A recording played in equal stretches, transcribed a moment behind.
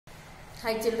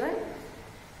Hi children,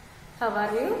 how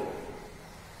are you?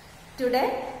 Today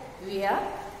we are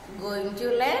going to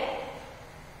learn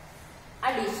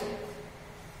addition.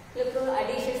 Look at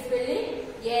addition spelling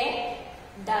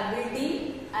A-D-D-I-T-I-O-N.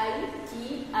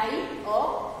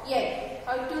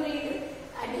 How to read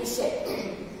addition?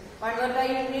 One more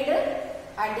time you read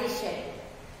addition.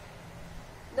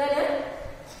 Then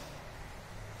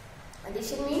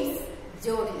addition means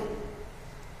jodina.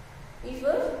 If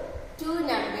two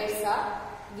numbers are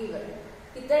given,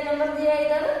 कितने number दिया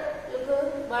इधर? Look,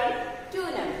 1, 2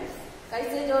 numbers.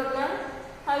 कैसे जोड़ना?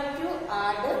 How to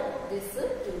add this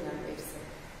two numbers?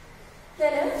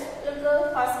 Then look,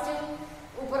 first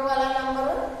ऊपर वाला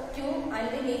number 2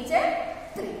 and नीचे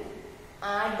 3.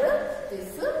 Add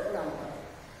this number.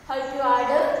 How to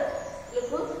add?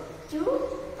 Look, 2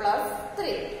 plus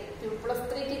 3. 2 plus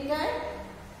 3 कितना है?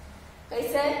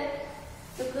 कैसे?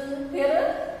 Look here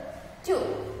 2.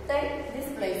 Then this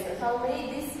place. How many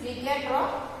this we can draw?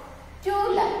 2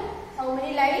 line. How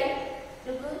many line?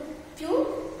 Look, 2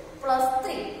 plus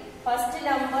 3. First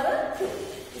number 2.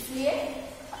 इसलिए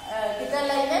कितना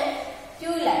line है?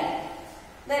 2 line.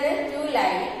 Then 2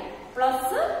 line plus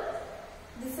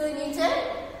this नीचे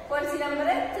कौन सी number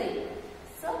है? 3.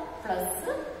 So plus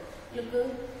look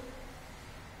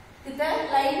कितना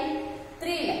line?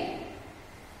 3 line.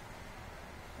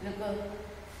 Look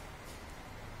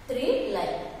 3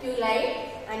 line. 2 line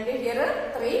and here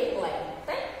 3 line.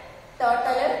 Then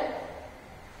total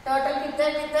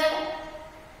कितना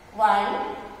 1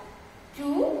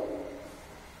 2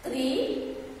 3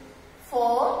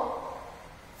 4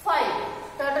 5.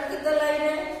 Total कितना line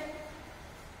है?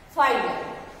 5 line.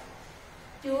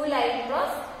 2 line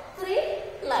plus 3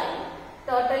 line.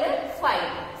 Total है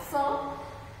 5. So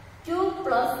 2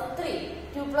 plus 3.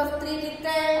 2 plus 3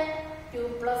 कितना है? 2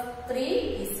 plus 3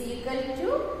 is equal to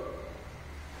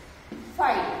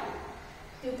 5.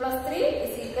 2 plus 3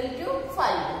 is equal to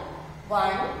 5.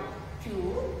 1,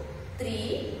 2,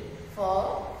 3, 4,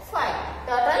 5.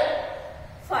 Total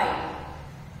 5.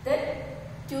 Then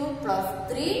 2 plus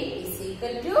 3 is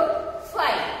equal to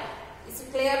 5. Is it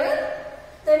clear?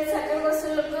 Then second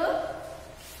question look.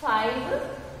 5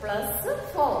 plus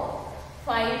 4.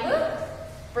 5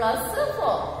 plus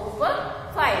 4. Over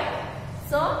 5.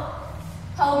 So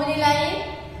how many line?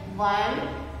 1,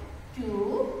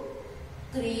 2,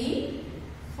 3,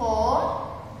 4,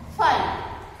 5.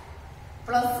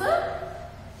 Plus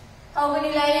how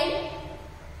many line?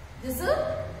 This is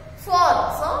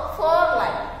 4. So 4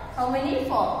 line. How many?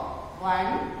 4. 1,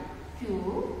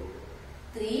 2,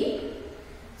 3,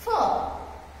 4.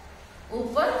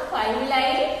 ऊपर 5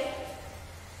 line,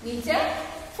 नीचे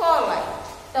 4 line.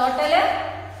 Total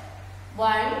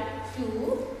 1, 2,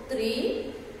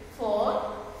 3, 4,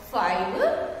 5,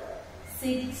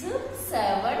 6,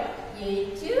 7,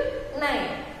 8, 9.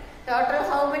 Total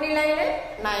how many line?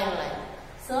 9 line.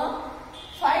 So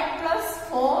 5 plus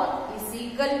 4 is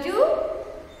equal to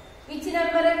which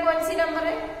number है? कौन सी number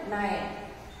है? 9.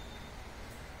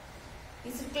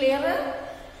 Is it clear?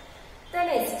 The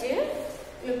next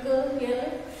look here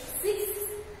 6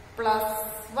 plus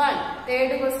 1.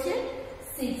 Third question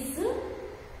 6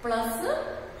 plus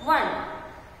 1.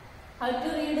 How to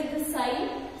read the sign?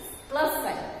 Plus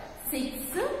sign.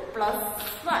 6 plus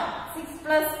 1. 6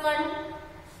 plus 1.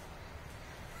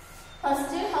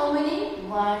 First how many?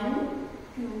 1,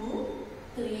 2,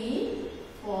 3,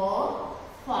 4,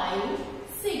 5,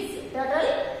 6. Total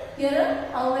here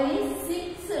how many?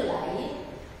 6 line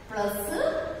plus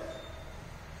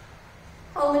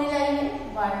how many line?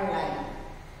 1 line.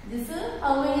 This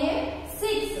how many? 6.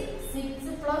 6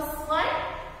 plus 1?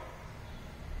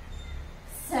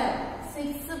 7. 6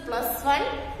 plus 1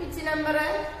 which number?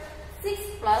 6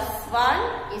 plus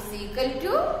 1 is equal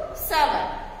to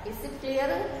 7. Is it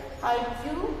clear? How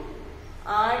to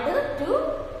add two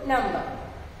number?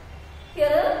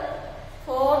 Here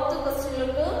fourth question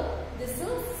look. This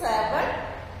is 7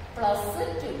 plus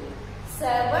 2.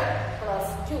 7 plus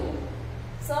 2.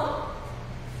 So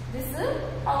this is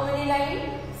how many line?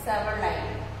 7 line.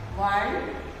 1,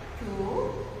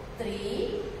 2,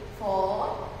 3,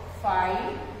 4,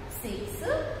 5, 6,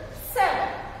 7.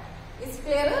 Is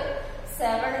clear?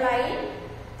 7 line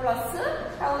plus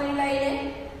how many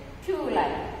line? 2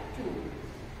 line. 2.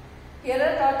 Here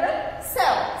total 7.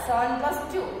 7 plus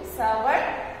 2. 7,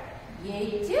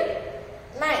 8,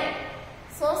 9.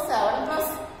 So 7 plus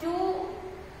 2.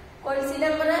 कौन सी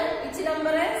number है? Which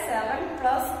number है? 7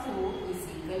 plus 2 is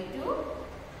equal to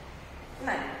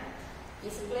 9.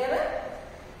 Is clear?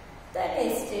 The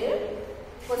next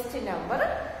question number.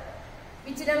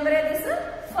 Which number is this?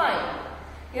 5.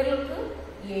 Here look.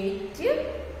 8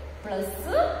 plus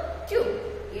 2.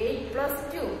 8 plus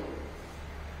 2.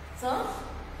 So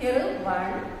here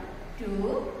 1,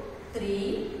 2,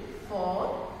 3,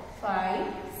 4, 5,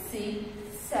 6,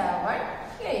 7,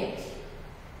 8.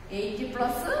 8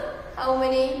 plus how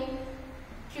many?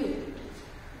 2.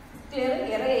 Clear?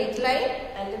 Here 8 line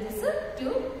and this 2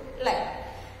 line.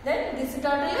 Then this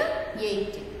total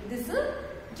 8. This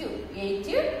 2.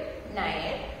 8,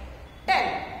 9,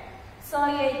 10. So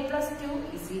 8 plus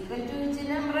 2 is equal to which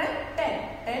number?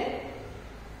 10. 10,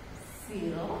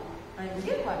 0 and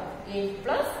 1. 8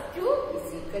 plus 2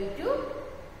 is equal to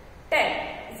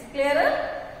 10. Is it clear?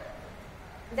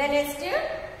 Then next,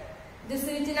 this is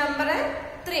which number?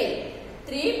 3.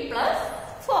 3 plus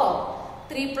 4.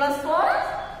 3 plus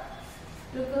 4.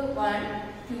 Look, 1,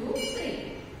 2,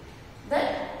 3.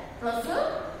 Then plus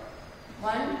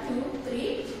 1, 2,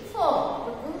 3, 4.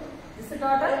 Look, this is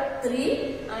total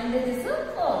 3 and this is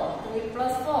 4. 3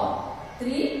 plus 4.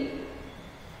 3,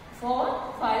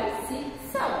 4, 5, 6,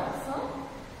 7. So,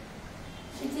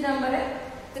 which number?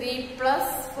 3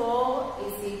 plus 4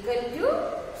 is equal to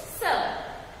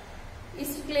 7.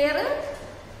 Is it clear?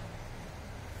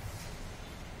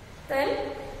 Then,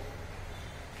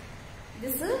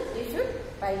 this you should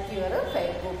write your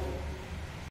file book.